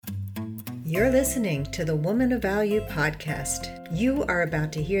You're listening to the Woman of Value podcast. You are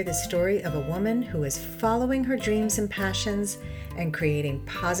about to hear the story of a woman who is following her dreams and passions and creating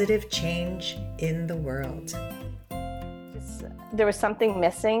positive change in the world. There was something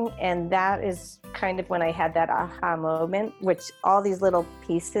missing, and that is kind of when I had that aha moment, which all these little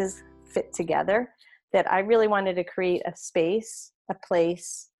pieces fit together, that I really wanted to create a space, a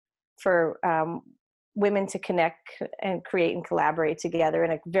place for women to connect and create and collaborate together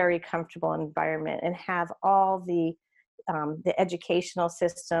in a very comfortable environment, and have all the educational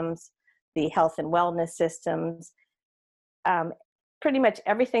systems, the health and wellness systems, pretty much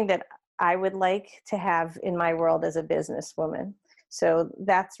everything that I would like to have in my world as a businesswoman. So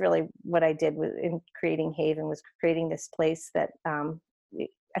that's really what I did in creating Haven, was creating this place that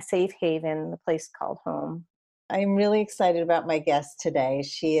a safe haven, a place called home. I'm really excited about my guest today.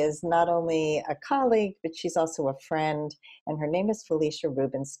 She is not only a colleague, but she's also a friend, and her name is Felicia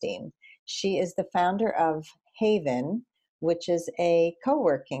Rubinstein. She is the founder of Haven, which is a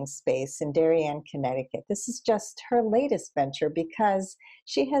co-working space in Darien, Connecticut. This is just her latest venture because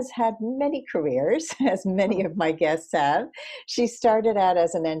she has had many careers, as many of my guests have. She started out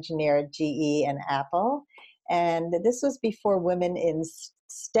as an engineer at GE and Apple, and this was before women in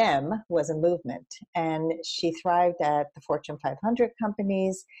STEM was a movement, and she thrived at the Fortune 500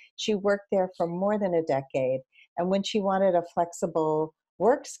 companies. She worked there for more than a decade, and when she wanted a flexible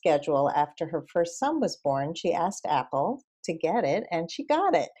work schedule after her first son was born, she asked Apple to get it, and she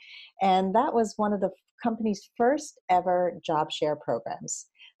got it. And that was one of the company's first ever job share programs.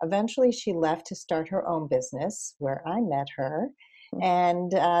 Eventually, she left to start her own business, where I met her.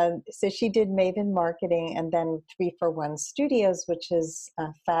 And so she did Maven Marketing, and then 341 Studios, which is a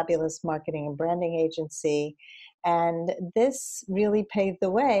fabulous marketing and branding agency. And this really paved the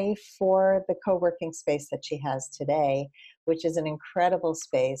way for the co-working space that she has today, which is an incredible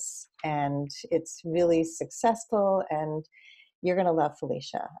space. And it's really successful. And you're going to love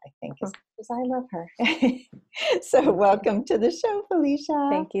Felicia, I think, as much as I love her. So welcome to the show, Felicia.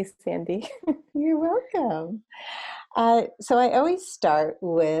 Thank you, Sandy. You're welcome. So I always start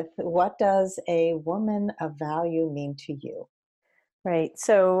with, what does a woman of value mean to you? Right.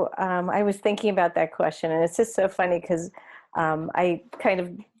 So I was thinking about that question, and it's just so funny because I kind of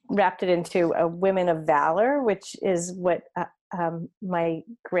wrapped it into a women of valor, which is what my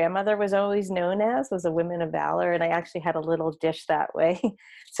grandmother was always known as, was a woman of valor. And I actually had a little dish that way.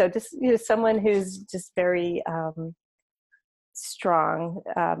 So just, someone who's just very strong.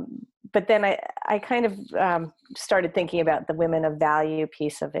 But then I kind of started thinking about the women of value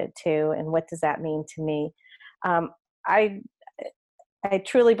piece of it too. And what does that mean to me? I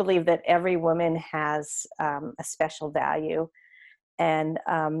truly believe that every woman has a special value, and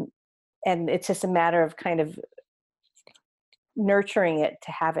it's just a matter of kind of nurturing it to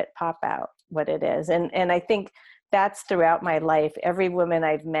have it pop out what it is. And I think that's throughout my life. Every woman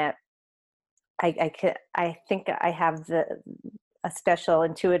I've met, I think I have a special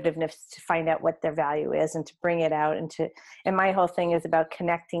intuitiveness to find out what their value is and to bring it out, and my whole thing is about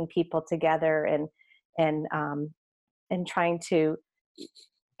connecting people together and trying to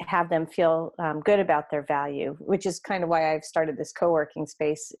have them feel good about their value, which is kind of why I've started this co-working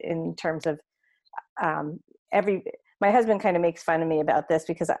space. In terms of my husband kind of makes fun of me about this,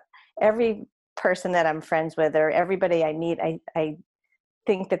 because every person that I'm friends with, or everybody I meet, I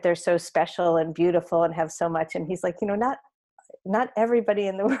think that they're so special and beautiful and have so much. And he's like, not everybody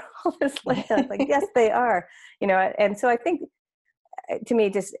in the world is like that. Like, yes, they are, And so I think, to me,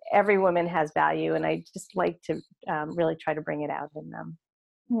 just every woman has value, and I just like to really try to bring it out in them.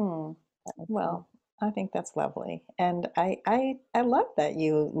 Well, I think that's lovely. And I love that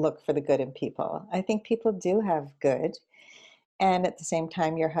you look for the good in people. I think people do have good. And at the same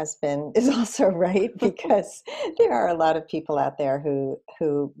time, your husband is also right, because there are a lot of people out there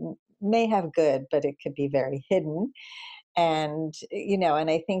who may have good, but it could be very hidden. And, and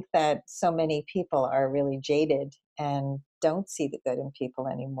I think that so many people are really jaded and don't see the good in people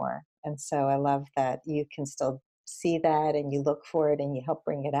anymore. And so I love that you can still see that, and you look for it, and you help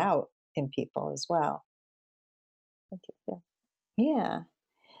bring it out in people as well. Thank you. Yeah.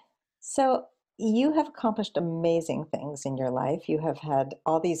 So you have accomplished amazing things in your life. You have had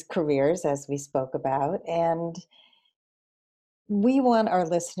all these careers, as we spoke about, and we want our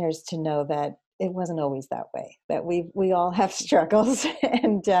listeners to know that it wasn't always that way, that we all have struggles.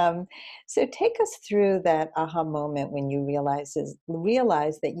 And so take us through that aha moment when you realized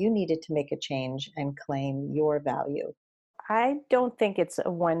that you needed to make a change and claim your value. I don't think it's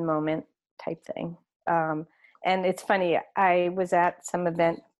a one moment type thing. And it's funny, I was at some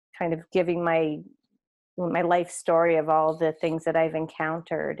event kind of giving my my life story of all the things that I've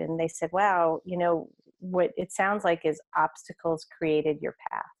encountered. And they said, wow, what it sounds like is obstacles created your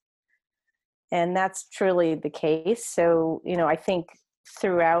path. And that's truly the case. So, I think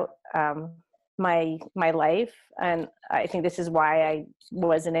throughout my life, and I think this is why I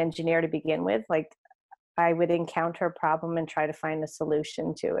was an engineer to begin with, like I would encounter a problem and try to find a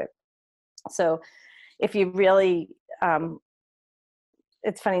solution to it. So if you really,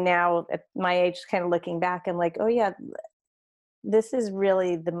 it's funny now at my age, kind of looking back and like, oh yeah, this is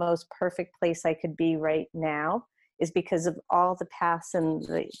really the most perfect place I could be right now, is because of all the past and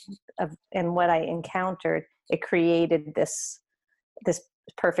and what I encountered. It created this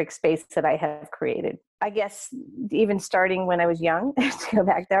perfect space that I have created. I guess even starting when I was young, to go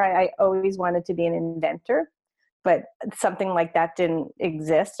back there, I always wanted to be an inventor, but something like that didn't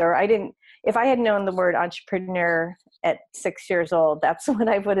exist, or I didn't. If I had known the word entrepreneur at 6 years old, that's what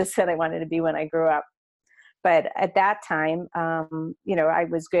I would have said I wanted to be when I grew up. But at that time, I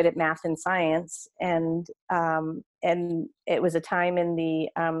was good at math and science, and it was a time in the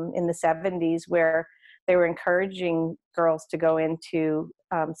 70s where they were encouraging girls to go into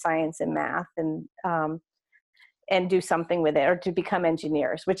science and math and do something with it, or to become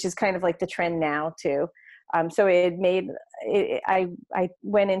engineers, which is kind of like the trend now too. So it made it, I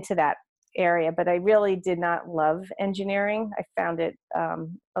went into that area, but I really did not love engineering. I found it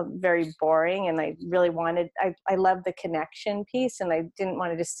very boring, and I really I loved the connection piece, and I didn't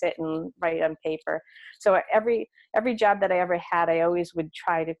want to just sit and write on paper. So every job that I ever had, I always would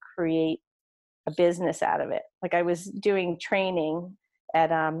try to create a business out of it. Like I was doing training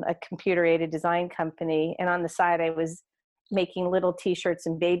at a computer aided design company, and on the side I was making little t-shirts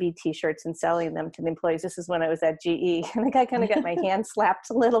and baby t-shirts and selling them to the employees. This is when I was at GE. I think I kind of got my hand slapped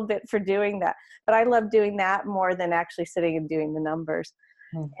a little bit for doing that, but I love doing that more than actually sitting and doing the numbers.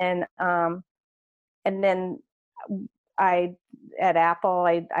 And then I at Apple,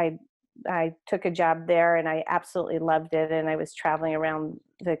 I took a job there, and I absolutely loved it. And I was traveling around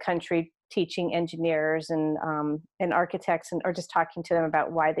the country teaching engineers and architects, or just talking to them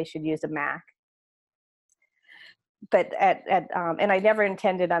about why they should use a Mac. But and I never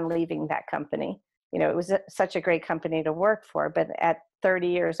intended on leaving that company. It was such a great company to work for. But at 30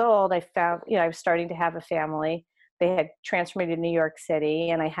 years old, I found, I was starting to have a family. They had transferred me to New York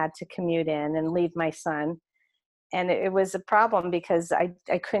City, and I had to commute in and leave my son. And it was a problem because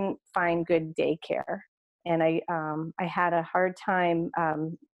I couldn't find good daycare, and I had a hard time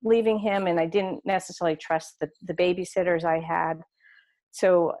leaving him, and I didn't necessarily trust the babysitters I had.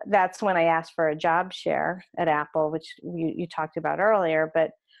 So that's when I asked for a job share at Apple, which you talked about earlier.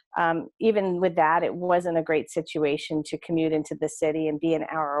 But even with that, it wasn't a great situation to commute into the city and be an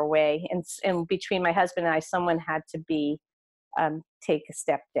hour away. And between my husband and I, someone had to take a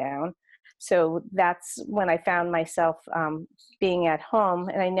step down. So that's when I found myself being at home,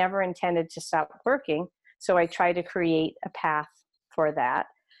 and I never intended to stop working. So I tried to create a path for that.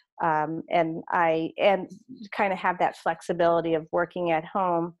 And kind of have that flexibility of working at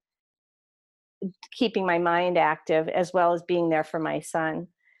home, keeping my mind active, as well as being there for my son.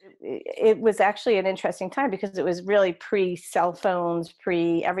 It was actually an interesting time because it was really pre-cell phones,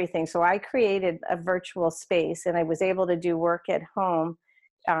 pre-everything. So I created a virtual space, and I was able to do work at home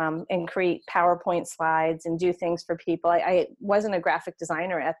and create PowerPoint slides and do things for people. I wasn't a graphic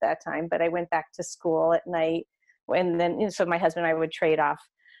designer at that time, but I went back to school at night, and then so my husband and I would trade off.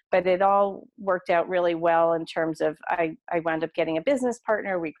 But it all worked out really well in terms of I wound up getting a business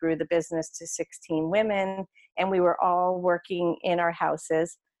partner. We grew the business to 16 women, and we were all working in our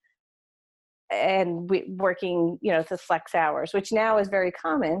houses and working, the flex hours, which now is very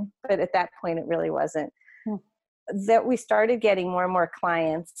common, but at that point it really wasn't. That we started getting more and more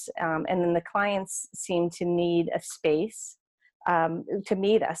clients, and then the clients seemed to need a space to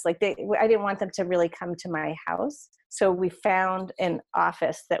meet us. Like I didn't want them to really come to my house. So we found an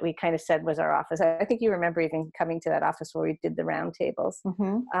office that we kind of said was our office. I think you remember even coming to that office where we did the round tables.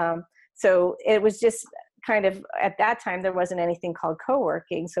 So it was just kind of, at that time, there wasn't anything called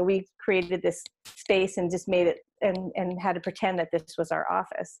co-working. So we created this space and just made it and had to pretend that this was our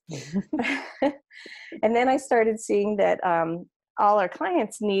office. And then I started seeing that all our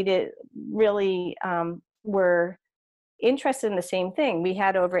clients were interested in the same thing. We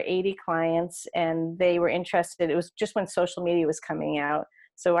had over 80 clients, and they were interested. It was just when social media was coming out.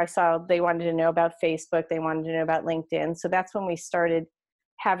 So I saw they wanted to know about Facebook. They wanted to know about LinkedIn. So that's when we started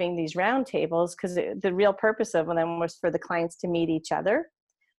having these roundtables, because the real purpose of them was for the clients to meet each other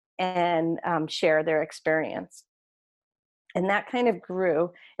and share their experience. And that kind of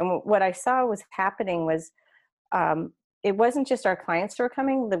grew. And what I saw was happening was it wasn't just our clients who were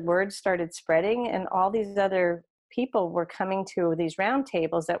coming, the word started spreading, and all these other people were coming to these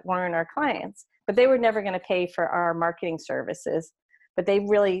roundtables that weren't our clients, but they were never going to pay for our marketing services. But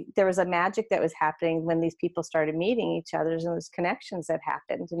there was a magic that was happening when these people started meeting each other, and those connections that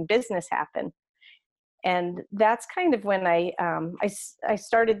happened and business happened. And that's kind of when I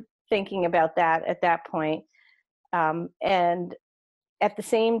started thinking about that at that point. And at the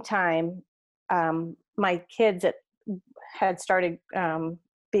same time, my kids had started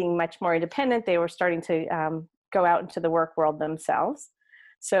being much more independent. They were starting to go out into the work world themselves.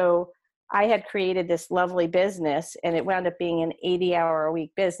 So I had created this lovely business, and it wound up being an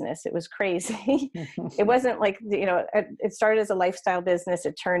 80-hour-a-week business. It was crazy. It wasn't like, it started as a lifestyle business.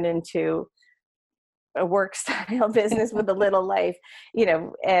 It turned into a work style business with a little life,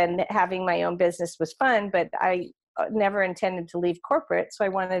 and having my own business was fun, but I never intended to leave corporate. So I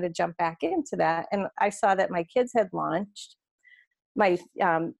wanted to jump back into that. And I saw that my kids had launched.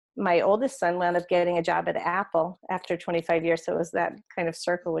 My oldest son wound up getting a job at Apple after 25 years. So it was that kind of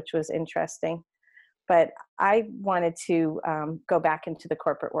circle, which was interesting. But I wanted to go back into the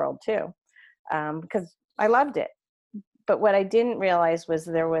corporate world too, because I loved it. But what I didn't realize was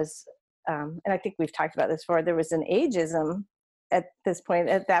there was, and I think we've talked about this before, there was an ageism at this point.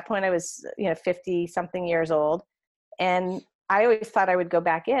 At that point, I was 50 something years old. And I always thought I would go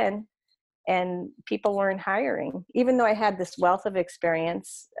back in, and people weren't hiring, even though I had this wealth of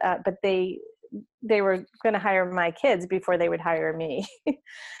experience, but they were going to hire my kids before they would hire me.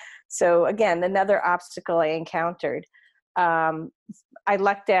 So again, another obstacle I encountered. I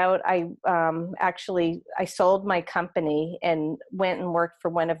lucked out. I sold my company and went and worked for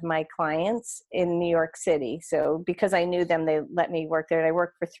one of my clients in New York City. So because I knew them, they let me work there. And I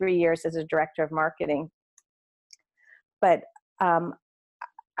worked for 3 years as a director of marketing. But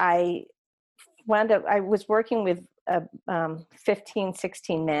I was working with 15,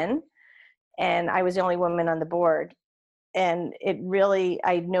 16 men, and I was the only woman on the board. And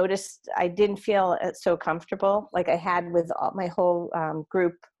I noticed I didn't feel so comfortable like I had with my whole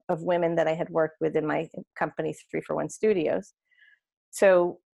group of women that I had worked with in my company, 3-for-1 Studios.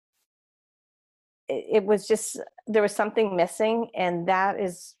 So it was just, there was something missing. And that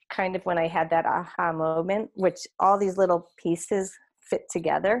is kind of when I had that aha moment, which all these little pieces fit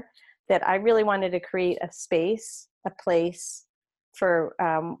together, that I really wanted to create a space, a place for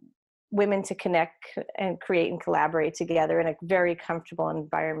women to connect and create and collaborate together in a very comfortable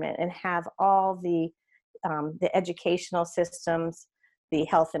environment, and have all the educational systems, the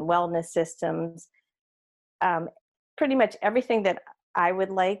health and wellness systems, pretty much everything that I would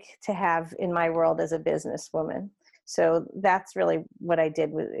like to have in my world as a businesswoman. So that's really what I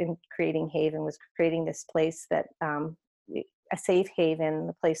did in creating Haven, was creating this place that a safe haven,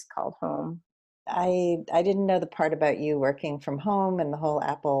 the place called home. I didn't know the part about you working from home and the whole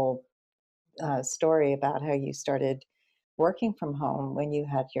Apple story about how you started working from home when you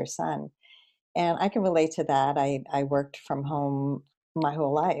had your son. And I can relate to that. I worked from home my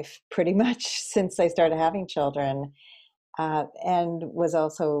whole life, pretty much since I started having children, and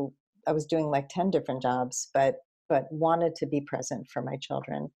I was doing like 10 different jobs, but wanted to be present for my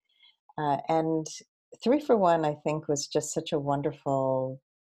children. And 3-for-1, I think, was just such a wonderful,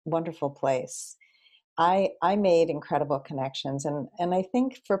 wonderful place. I made incredible connections, and I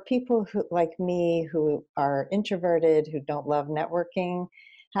think for people who like me, who are introverted, who don't love networking,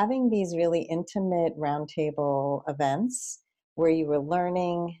 having these really intimate roundtable events where you were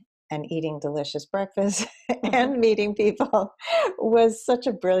learning and eating delicious breakfast and meeting people was such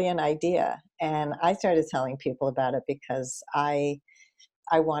a brilliant idea. And I started telling people about it because I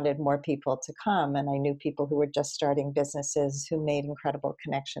wanted more people to come, and I knew people who were just starting businesses who made incredible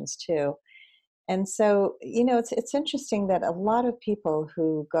connections too. And so, it's interesting that a lot of people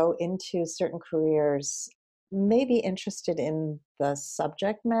who go into certain careers may be interested in the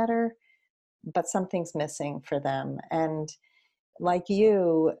subject matter, but something's missing for them. And like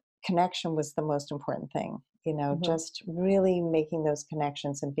you, connection was the most important thing, Mm-hmm. just really making those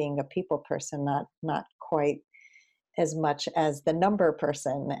connections and being a people person, not quite as much as the number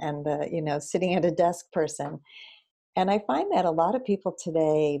person and the, sitting at a desk person. And I find that a lot of people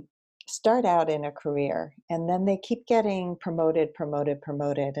today start out in a career and then they keep getting promoted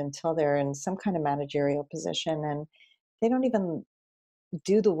until they're in some kind of managerial position, and they don't even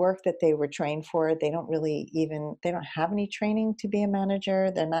do the work that they were trained for. They don't have any training to be a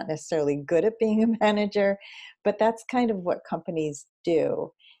manager. They're not necessarily good at being a manager, but that's kind of what companies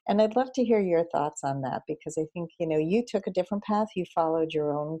do. And I'd love to hear your thoughts on that, because I think, you took a different path. You followed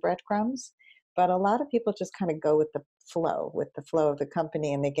your own breadcrumbs, but a lot of people just kind of go with the flow of the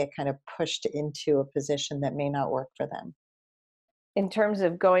company, and they get kind of pushed into a position that may not work for them. In terms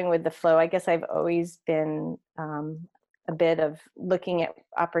of going with the flow, I guess I've always been a bit of looking at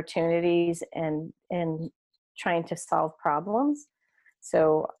opportunities and trying to solve problems.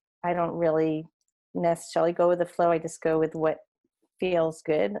 So I don't really necessarily go with the flow. I just go with what feels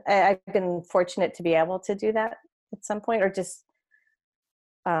good. I've been fortunate to be able to do that at some point, or just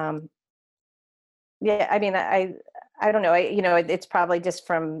um, yeah. I mean, I don't know. It's probably just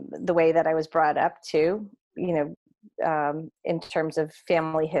from the way that I was brought up too. In terms of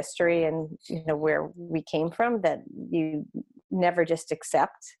family history and where we came from, that you never just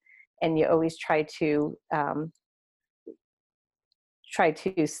accept, and you always try to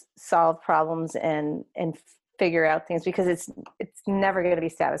solve problems and figure out things, because it's never going to be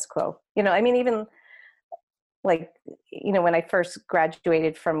status quo. I mean, even like, when I first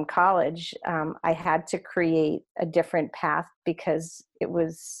graduated from college, I had to create a different path because it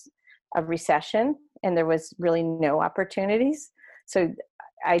was a recession and there was really no opportunities. So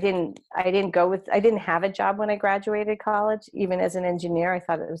I didn't have a job when I graduated college. Even as an engineer, I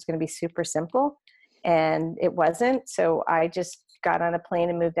thought it was going to be super simple, and it wasn't. So I just got on a plane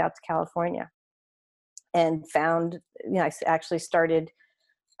and moved out to California and found,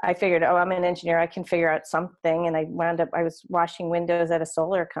 I figured, oh, I'm an engineer, I can figure out something. And I was washing windows at a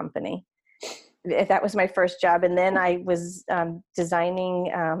solar company. That was my first job. And then I was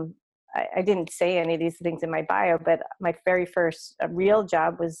designing, I didn't say any of these things in my bio, but my very first real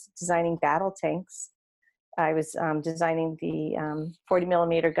job was designing battle tanks. I was designing the 40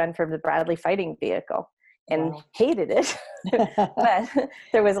 millimeter gun for the Bradley fighting vehicle, and Wow. hated it. But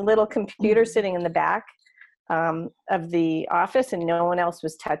there was a little computer sitting in the back of the office, and no one else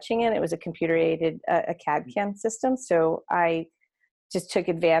was touching it. It was a computer aided a CAD CAM system. So I just took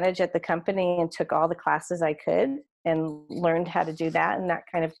advantage at the company and took all the classes I could and learned how to do that. And that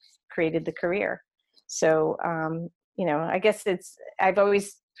kind of created the career. So, I guess I've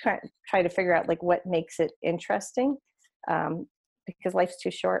always tried to figure out like what makes it interesting, because life's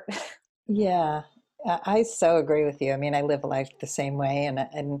too short. Yeah, I so agree with you. I mean, I live life the same way,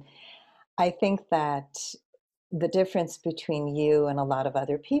 and I think that the difference between you and a lot of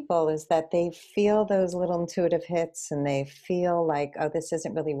other people is that they feel those little intuitive hits, and they feel like, oh, this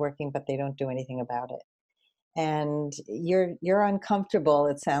isn't really working, but they don't do anything about it. And you're uncomfortable,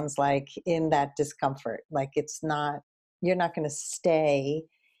 it sounds like, in that discomfort. Like you're not going to stay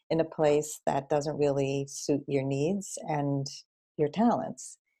in a place that doesn't really suit your needs and your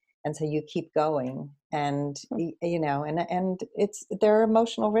talents. And so you keep going, and and there are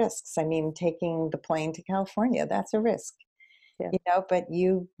emotional risks. I mean, taking the plane to California, that's a risk, Yeah. but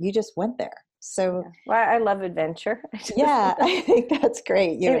you just went there. So Yeah. Well, I love adventure. yeah, I think that's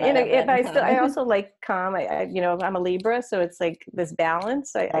great. You and I have that And in I common. also like calm. I'm a Libra, so it's like this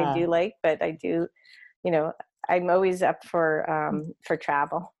balance I Yeah. do like, but I do, you know, I'm always up for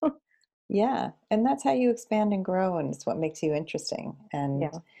travel. Yeah, and that's how you expand and grow, and it's what makes you interesting.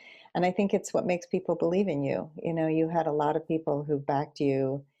 Yeah. And I think it's what makes people believe in you. You had a lot of people who backed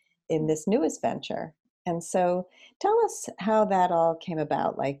you in this newest venture. And so tell us how that all came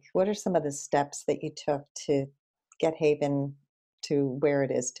about. Like, what are some of the steps that you took to get Haven to where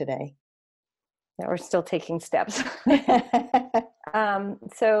it is today? Yeah, we're still taking steps.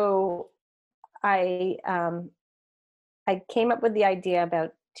 So I came up with the idea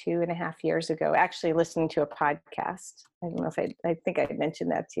about 2.5 years ago, actually listening to a podcast. I don't know if I think I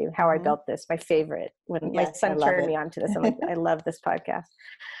mentioned that to you, How I Mhm. Built This, my favorite. When my Yes, I son love turned me it. on to this, I'm like, I love this podcast.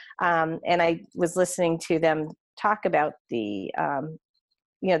 And I was listening to them talk about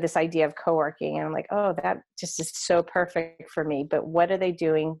this idea of co-working. And I'm like, oh, that just is so perfect for me. But what are they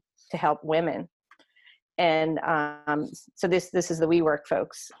doing to help women? And so this is the WeWork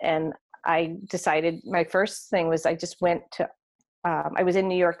folks. And I decided my first thing was I just went to I was in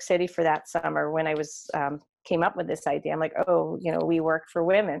New York City for that summer when I was came up with this idea. I'm like, oh, WeWork for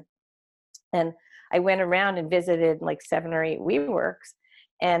women. And I went around and visited like 7 or 8 WeWorks.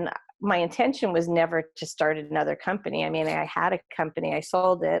 And my intention was never to start another company. I mean, I had a company, I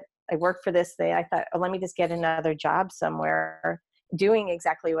sold it, I worked for this thing. I thought, oh, let me just get another job somewhere doing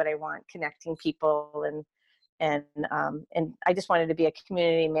exactly what I want, connecting people, and I just wanted to be a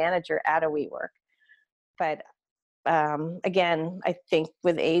community manager at a WeWork. But again, I think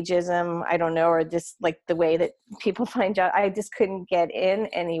with ageism, I don't know, or just like the way that people find jobs, I just couldn't get in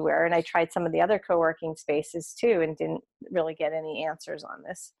anywhere. And I tried some of the other co-working spaces too, and didn't really get any answers on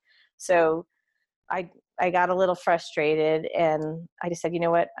this. So I got a little frustrated, and I just said, you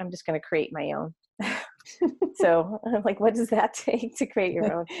know what, I'm just going to create my own. So I'm like, what does that take to create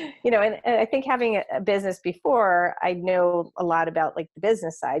your own? And I think having a business before, I know a lot about like the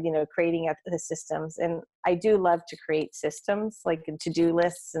business side, creating the systems. And I do love to create systems, like to-do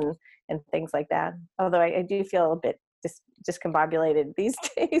lists and things like that. Although I do feel a bit discombobulated these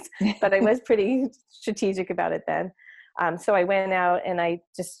days, but I was pretty strategic about it then. So I went out and I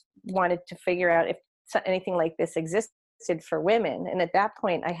just wanted to figure out if anything like this existed for women. And at that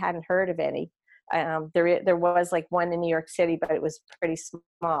point, I hadn't heard of any. There was like one in New York City, but it was pretty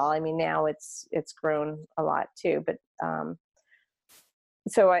small. I mean, now it's grown a lot too. But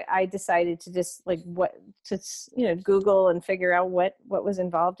so I decided to just Google and figure out what was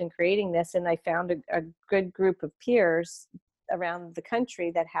involved in creating this, and I found a good group of peers around the country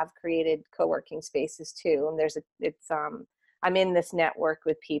that have created co-working spaces too. And I'm in this network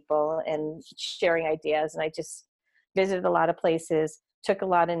with people and sharing ideas, and I just visited a lot of places, took a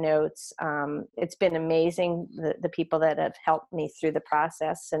lot of notes. It's been amazing, the people that have helped me through the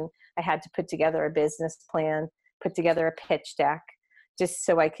process. And I had to put together a business plan, put together a pitch deck, just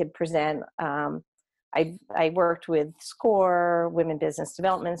so I could present. I worked with SCORE, Women Business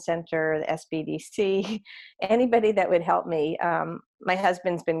Development Center, the SBDC, anybody that would help me. My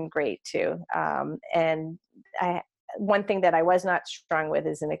husband's been great too. And one thing that I was not strong with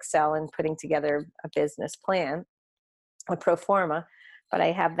is in Excel and putting together a business plan, a pro forma, but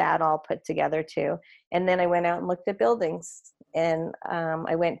I have that all put together too. And then I went out and looked at buildings, and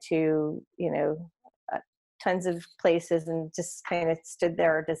I went to, tons of places and just kind of stood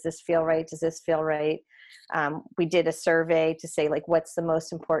there. Does this feel right? Does this feel right? We did a survey to say, like, what's the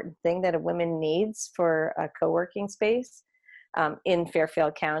most important thing that a woman needs for a co-working space in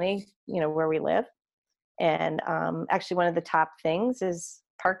Fairfield County, where we live. And actually one of the top things is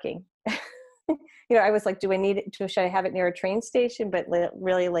parking. I was like, should I have it near a train station? But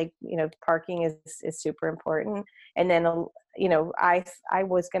really, like, parking is super important. And then, I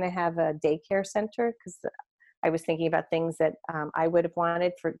was going to have a daycare center because I was thinking about things that I would have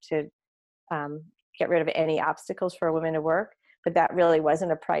wanted to get rid of any obstacles for a woman to work, but that really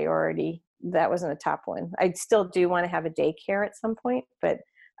wasn't a priority. That wasn't a top one. I still do want to have a daycare at some point, but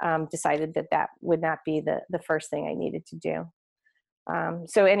decided that would not be the first thing I needed to do.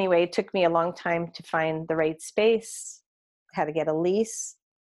 So anyway, it took me a long time to find the right space, how to get a lease.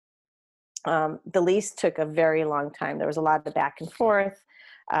 The lease took a very long time. There was a lot of back and forth.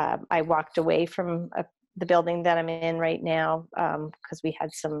 I walked away from the building that I'm in right now because we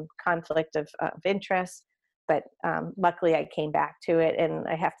had some conflict of interest. But luckily, I came back to it, and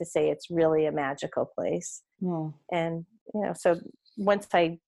I have to say it's really a magical place. Mm. And so once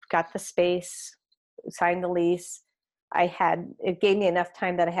I got the space, signed the lease, it gave me enough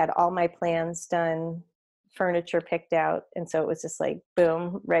time that I had all my plans done, furniture picked out, and so it was just like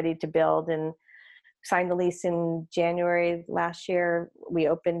boom, ready to build. And signed the lease in January last year. We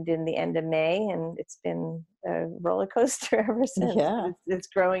opened in the end of May, and it's been a roller coaster ever since. Yeah. It's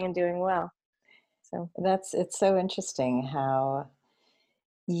growing and doing well. So It's so interesting how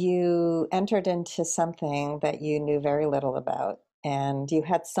you entered into something that you knew very little about, and you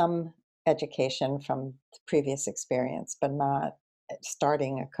had some education from previous experience, but not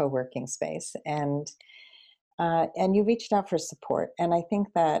starting a co-working space. And you reached out for support. And I think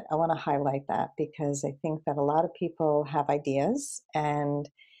that I want to highlight that because I think that a lot of people have ideas and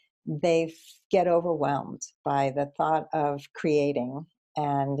they get overwhelmed by the thought of creating.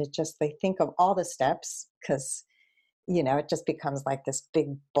 And they think of all the steps because, it just becomes like this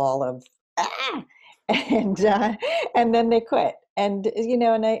big ball of, ah, and, and then they quit. And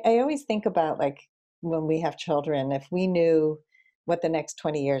I always think about, like, when we have children, if we knew what the next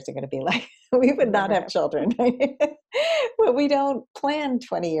 20 years are going to be like, we would not have children. But we don't plan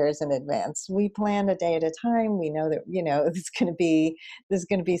 20 years in advance. We plan a day at a time. We know that, there's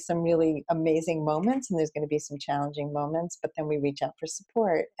going to be some really amazing moments and there's going to be some challenging moments, but then we reach out for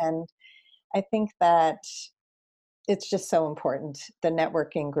support. And I think that it's just so important. The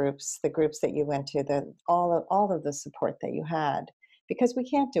networking groups, the groups that you went to, all of the support that you had, because we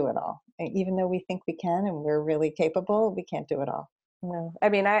can't do it all. Even though we think we can and we're really capable, we can't do it all. no, I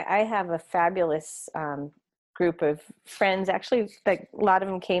mean, I have a fabulous group of friends. Actually, like a lot of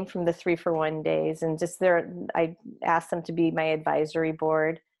them came from the 3-for-1 days, and I asked them to be my advisory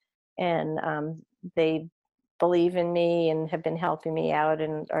board, and they believe in me and have been helping me out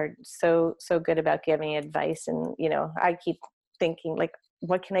and are so good about giving advice. And I keep thinking, like,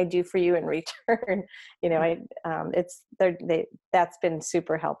 what can I do for you in return? That's been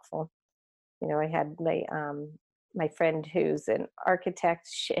super helpful. I had my friend who's an architect.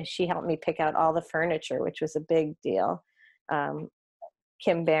 She helped me pick out all the furniture, which was a big deal.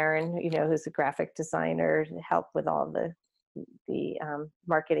 Kim Barron, who's a graphic designer, to help with all the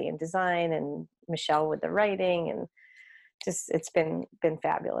marketing and design, and Michelle with the writing, and just it's been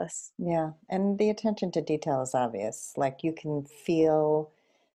fabulous. Yeah, and the attention to detail is obvious. Like you can feel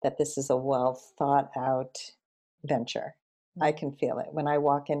that this is a well thought out venture. I can feel it when I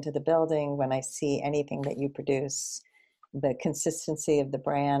walk into the building, when I see anything that you produce, the consistency of the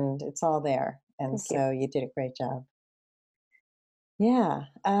brand, it's all there. And Thank you. so you did a great job. Yeah.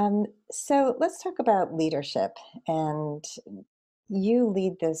 So let's talk about leadership. And you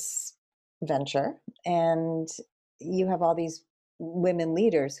lead this venture, and you have all these women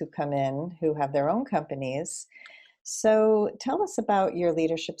leaders who come in who have their own companies. So tell us about your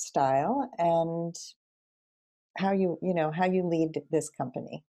leadership style and how you lead this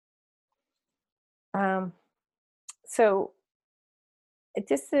company. Um, so it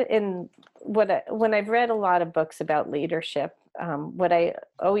just in when I've read a lot of books about leadership, what I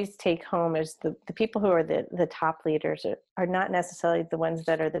always take home is the people who are the top leaders are not necessarily the ones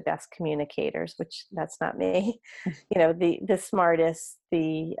that are the best communicators, which that's not me. The smartest,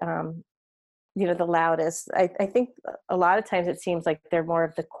 the loudest. I think a lot of times it seems like they're more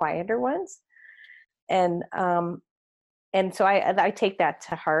of the quieter ones, and so I take that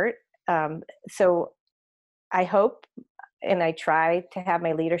to heart. So I hope and I try to have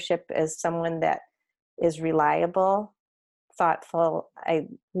my leadership as someone that is reliable, thoughtful. I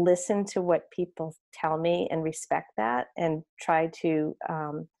listen to what people tell me and respect that, and try to,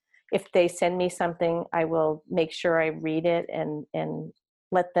 if they send me something, I will make sure I read it and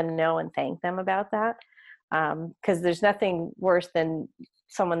let them know and thank them about that. Because there's nothing worse than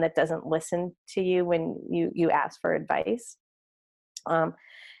someone that doesn't listen to you when you ask for advice.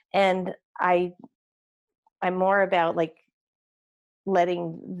 And I'm more about like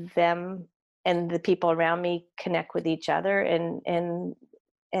letting them and the people around me connect with each other, and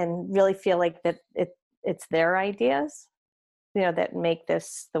really feel like that it's their ideas, that make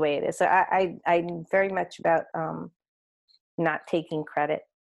this the way it is. So I'm very much about not taking credit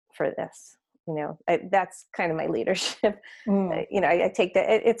for this. That's kind of my leadership. Mm. I take that.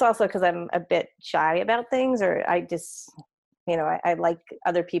 It's also because I'm a bit shy about things, or I just, I like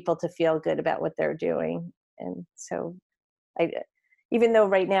other people to feel good about what they're doing. And so even though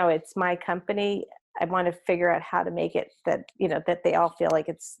right now it's my company, I want to figure out how to make it that, that they all feel like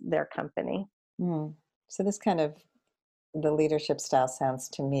it's their company. Mm. So this kind of the leadership style sounds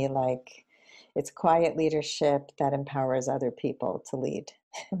to me like it's quiet leadership that empowers other people to lead.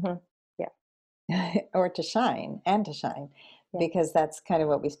 Mm-hmm. Or to shine and to shine, Yeah. because that's kind of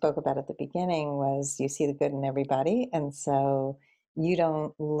what we spoke about at the beginning was you see the good in everybody, and so you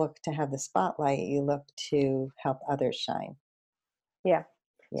don't look to have the spotlight, you look to help others shine. Yeah.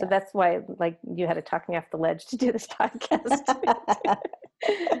 So Yeah. that's why, like, you had to talk me off the ledge to do this podcast.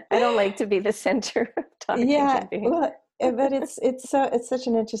 I don't like to be the center of talking Yeah, and being. well, but it's such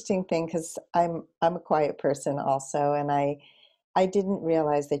an interesting thing because I'm a quiet person also, and I didn't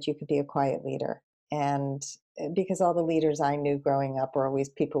realize that you could be a quiet leader. And because all the leaders I knew growing up were always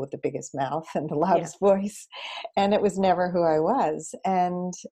people with the biggest mouth and the Yeah. loudest voice, and it was never who I was.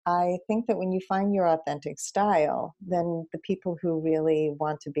 And I think that when you find your authentic style, then the people who really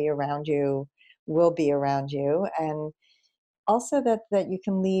want to be around you will be around you. And also that you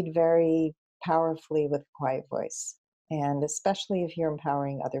can lead very powerfully with a quiet voice. And especially if you're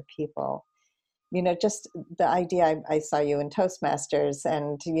empowering other people, just the idea, I saw you in Toastmasters,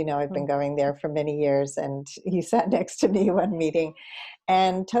 and, I've been going there for many years, and you sat next to me one meeting,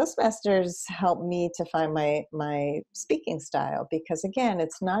 and Toastmasters helped me to find my speaking style, because again,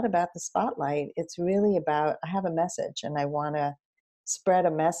 it's not about the spotlight. It's really about, I have a message and I want to spread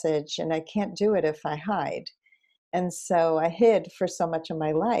a message, and I can't do it if I hide. And so I hid for so much of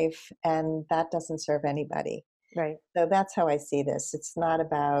my life, and that doesn't serve anybody. Right. So that's how I see this. It's not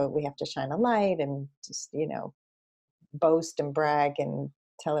about we have to shine a light and just, boast and brag and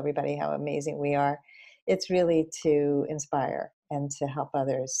tell everybody how amazing we are. It's really to inspire and to help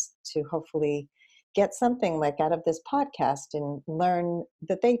others to hopefully get something like out of this podcast and learn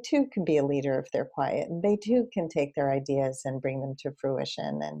that they too can be a leader if they're quiet, and they too can take their ideas and bring them to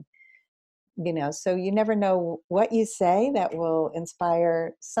fruition. And so you never know what you say that will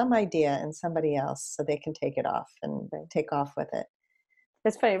inspire some idea in somebody else so they can take it off and take off with it.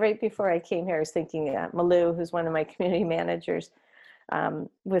 It's funny. Right before I came here, I was thinking Malou, who's one of my community managers,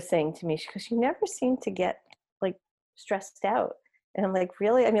 was saying to me, she goes, "You never seem to get like stressed out." And I'm like,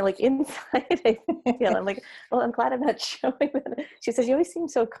 "Really?" I mean, like inside, I feel. I'm like, "Well, I'm glad I'm not showing that." She says, "You always seem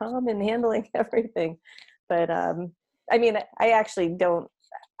so calm in handling everything," but I mean, I actually don't.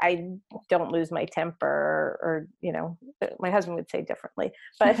 I don't lose my temper, or my husband would say differently,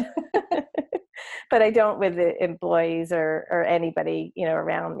 but but I don't with the employees or anybody,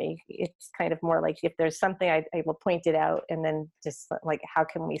 around me. It's kind of more like if there's something, I will point it out, and then just like, how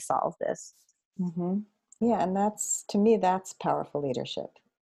can we solve this? Hmm. Yeah, and that's, to me, that's powerful leadership,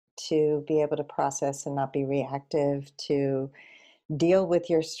 to be able to process and not be reactive, to deal with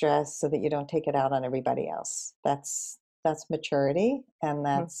your stress so that you don't take it out on everybody else. That's maturity, and Mhm.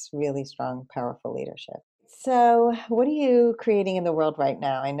 that's really strong, powerful leadership. So, what are you creating in the world right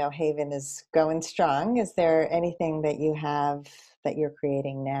now? I know Haven is going strong. Is there anything that you have that you're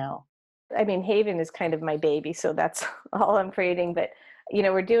creating now? I mean, Haven is kind of my baby, so that's all I'm creating. But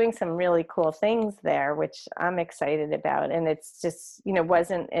we're doing some really cool things there, which I'm excited about. And it's just,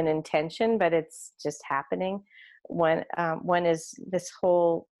 wasn't an intention, but it's just happening. One is this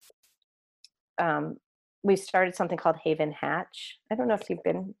whole. Um, we started something called Haven Hatch. I don't know if you've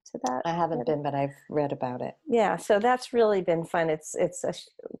been to that I haven't yet. been, but I've read about it. Yeah, so that's really been fun. It's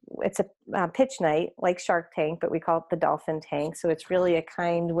a pitch night like Shark Tank, but we call it the Dolphin Tank. So it's really a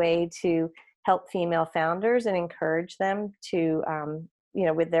kind way to help female founders and encourage them to,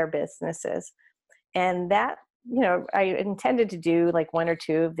 with their businesses. And that, I intended to do like one or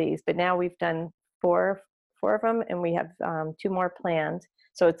two of these, but now we've done four of them, and we have two more planned.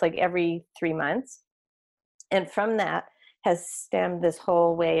 So it's like every 3 months. And from that has stemmed this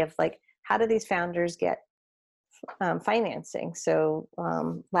whole way of like, how do these founders get financing? So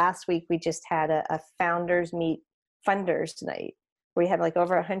last week we just had a founders meet funders night. We had like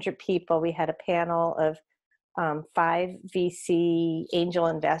over 100 people. We had a panel of 5 VC angel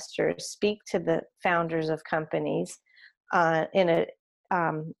investors speak to the founders of companies in a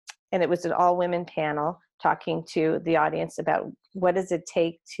and it was an all women panel talking to the audience about what does it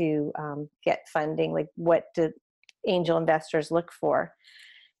take to get funding, like what do angel investors look for.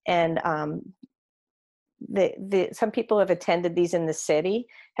 And some people who have attended these in the city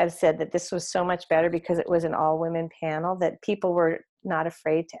have said that this was so much better because it was an all women panel, that people were not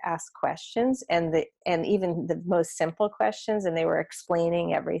afraid to ask questions, and even the most simple questions, and they were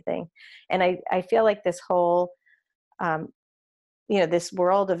explaining everything. And I feel like this whole this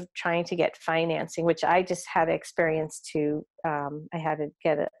world of trying to get financing, which I just had experience to, I had to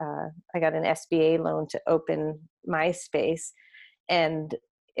get I got an SBA loan to open my space, and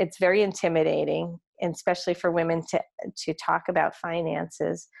it's very intimidating, and especially for women to talk about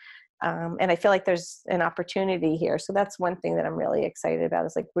finances. And I feel like there's an opportunity here. So that's one thing that I'm really excited about,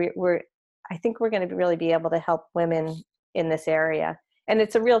 is like I think we're going to really be able to help women in this area. And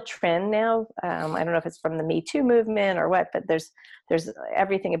it's a real trend now. I don't know if it's from the Me Too movement or what, but there's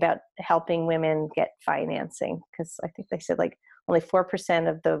everything about helping women get financing, because I think they said like only 4%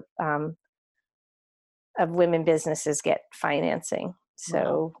 of the of women businesses get financing.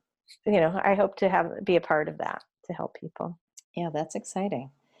 Wow. So, I hope to be a part of that to help people. Yeah, that's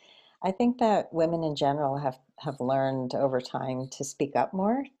exciting. I think that women in general have learned over time to speak up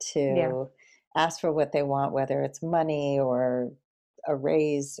more, Yeah. to ask for what they want, whether it's money or a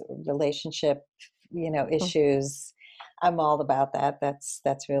raise, relationship, Mm. issues. I'm all about that.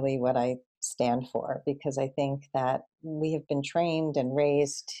 That's really what I stand for, because I think that we have been trained and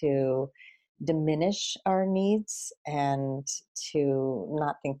raised to diminish our needs and to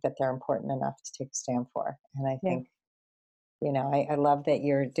not think that they're important enough to take a stand for. And I Yeah. think, I love that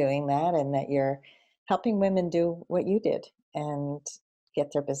you're doing that, and that you're helping women do what you did and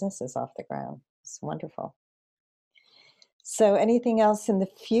get their businesses off the ground. It's wonderful. So, anything else in the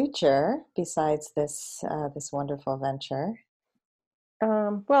future besides this wonderful venture?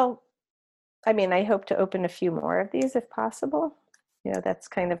 Well, I mean, I hope to open a few more of these if possible. That's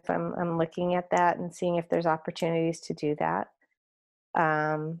kind of, I'm looking at that and seeing if there's opportunities to do that.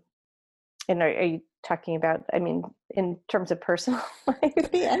 Um, and are you talking about, I mean, in terms of personal life?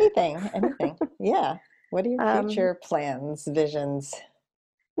 Could be anything, anything. Yeah. What are your um, future plans, visions?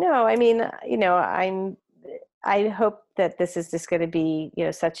 no, I mean, I hope that this is just going to be,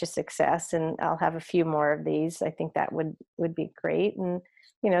 such a success, and I'll have a few more of these. I think that would be great. And,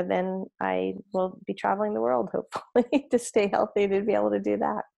 then I will be traveling the world, hopefully, to stay healthy, to be able to do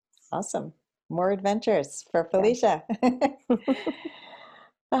that. Awesome. More adventures for Yeah. Felicia.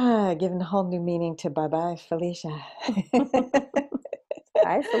 Giving a whole new meaning to bye bye, Felicia.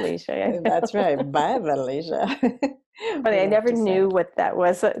 Hi, Felicia. That's right. Bye, Felicia. Funny, We I like never to say. knew what that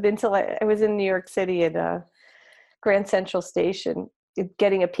was until I was in New York City at Grand Central Station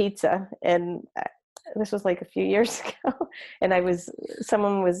getting a pizza, and this was like a few years ago. And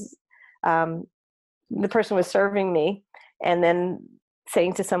someone was, um, the person was serving me, and then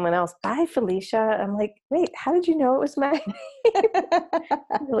saying to someone else, "Bye, Felicia." I'm like, "Wait, how did you know it was my name?"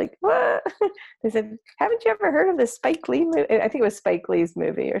 They're like, "What?" They said, "Haven't you ever heard of this Spike Lee movie?" I think it was Spike Lee's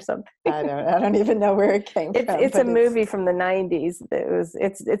movie or something. I don't even know where it came from, It's a but it's movie from the 90s.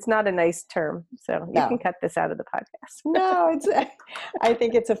 It's not a nice term, so you can no. cut this out of the podcast. No, it's I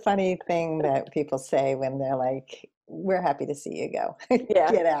think it's a funny thing that people say when they're like, "We're happy to see you go.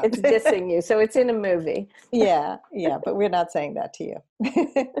 Yeah, Get out." it's dissing you, so it's in a movie. Yeah, yeah, but we're not saying that to you.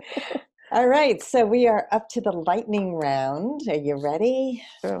 All right, so we are up to the lightning round. Are you ready?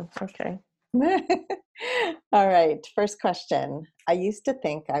 Oh, okay. All right, first question. I used to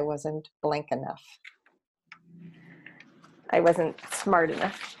think I wasn't blank enough. I wasn't smart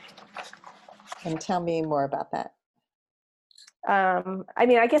enough. And tell me more about that. I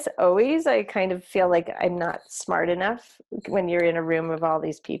mean, I guess always I kind of feel like I'm not smart enough when you're in a room of all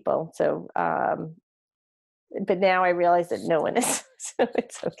these people. So, but now I realize that no one is, so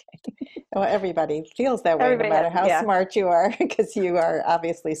it's okay. Well, everybody feels that way, no Everybody matter has, how yeah. smart you are, because you are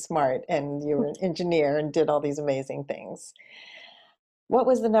obviously smart and you were an engineer and did all these amazing things. What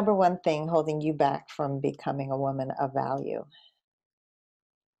was the number one thing holding you back from becoming a woman of value?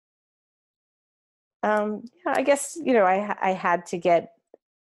 Yeah, I guess, you know, I had to get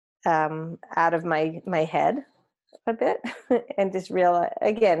out of my head a bit and just realize,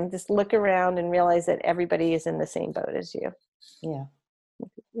 again, just look around and realize that everybody is in the same boat as you. Yeah.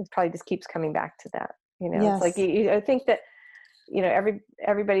 It probably just keeps coming back to that. You know, it's like Yes. I think that, you know,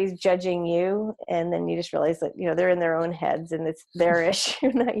 everybody's judging you, and then you just realize that, you know, they're in their own heads and it's their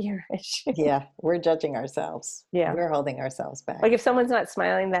issue, not your issue. Yeah. We're judging ourselves. Yeah. We're holding ourselves back. Like if someone's not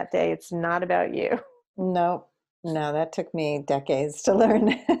smiling that day, it's not about you. No, no, that took me decades to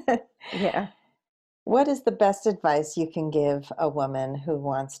learn. Yeah. What is the best advice you can give a woman who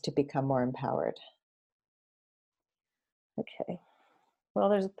wants to become more empowered? Okay. Well,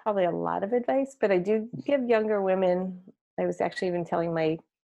 there's probably a lot of advice, but I do give younger women. I was actually even telling my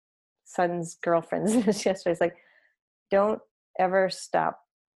son's girlfriends this yesterday. It's like, don't ever stop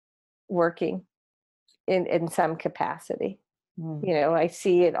working in some capacity. Mm, You know, I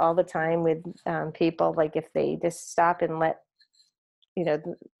see it all the time with people. Like if they just stop and let, you know,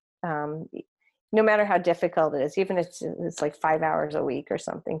 um, no matter how difficult it is, even if it's like 5 hours a week or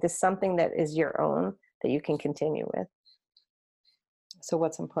something, just something that is your own that you can continue with. So,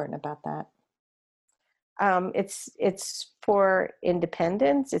 what's important about that? It's for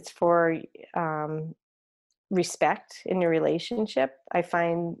independence. It's for respect in your relationship. I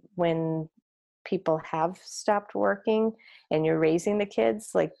find when people have stopped working and you're raising the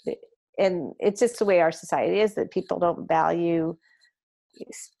kids, like, and it's just the way our society is, that people don't value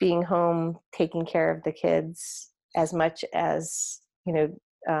being home taking care of the kids as much as, you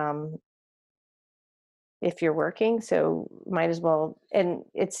know, if you're working. So might as well, and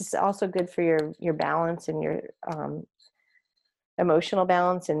it's also good for your balance and your emotional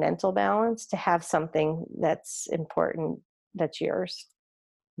balance and mental balance to have something that's important, that's yours.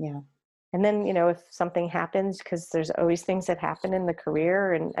 Yeah. And then, you know, if something happens, because there's always things that happen in the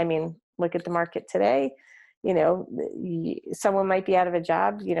career. And I mean, look at the market today, you know, someone might be out of a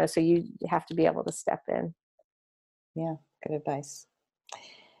job, you know, so you have to be able to step in. Yeah. Good advice.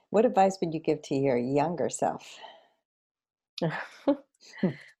 What advice would you give to your younger self?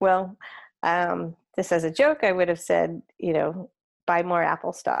 Well, just as a joke, I would have said, you know, buy more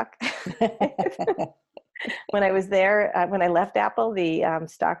Apple stock. When I was there, when I left Apple, the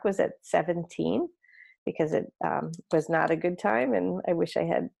stock was at 17 because it was not a good time. And I wish I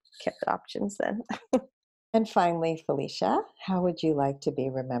had kept options then. And finally, Felicia, how would you like to be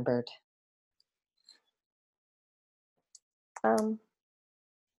remembered? Um,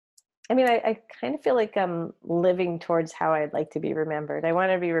 I mean, I kind of feel like I'm living towards how I'd like to be remembered. I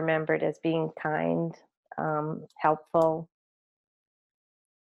want to be remembered as being kind, helpful,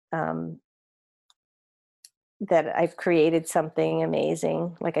 um, that I've created something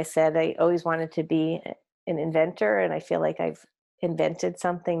amazing. Like I said, I always wanted to be an inventor, and I feel like I've invented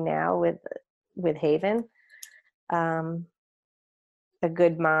something now with Haven. Um, a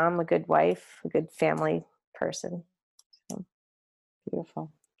good mom, a good wife, a good family person. So,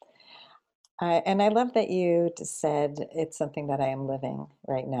 Beautiful. And I love that you just said it's something that I am living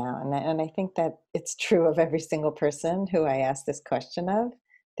right now. And I think that it's true of every single person who I ask this question of.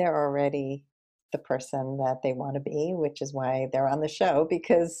 They're already the person that they want to be, which is why they're on the show,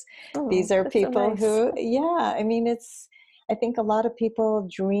 because oh, these are that's so people nice. who, yeah, I mean, I think a lot of people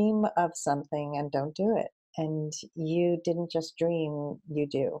dream of something and don't do it. And you didn't just dream, you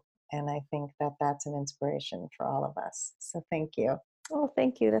do. And I think that that's an inspiration for all of us. So thank you. Oh,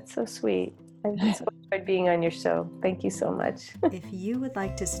 thank you. That's so sweet. I've so enjoyed being on your show. Thank you so much. If you would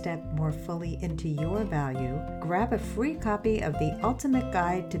like to step more fully into your value, grab a free copy of The Ultimate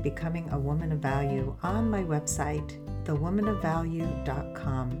Guide to Becoming a Woman of Value on my website,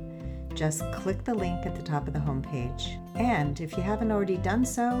 thewomanofvalue.com. Just click the link at the top of the homepage. And if you haven't already done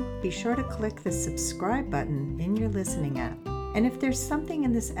so, be sure to click the subscribe button in your listening app. And if there's something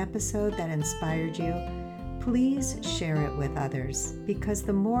in this episode that inspired you, please share it with others, because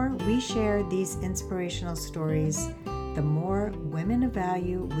the more we share these inspirational stories, the more women of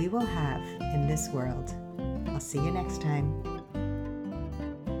value we will have in this world. I'll see you next time.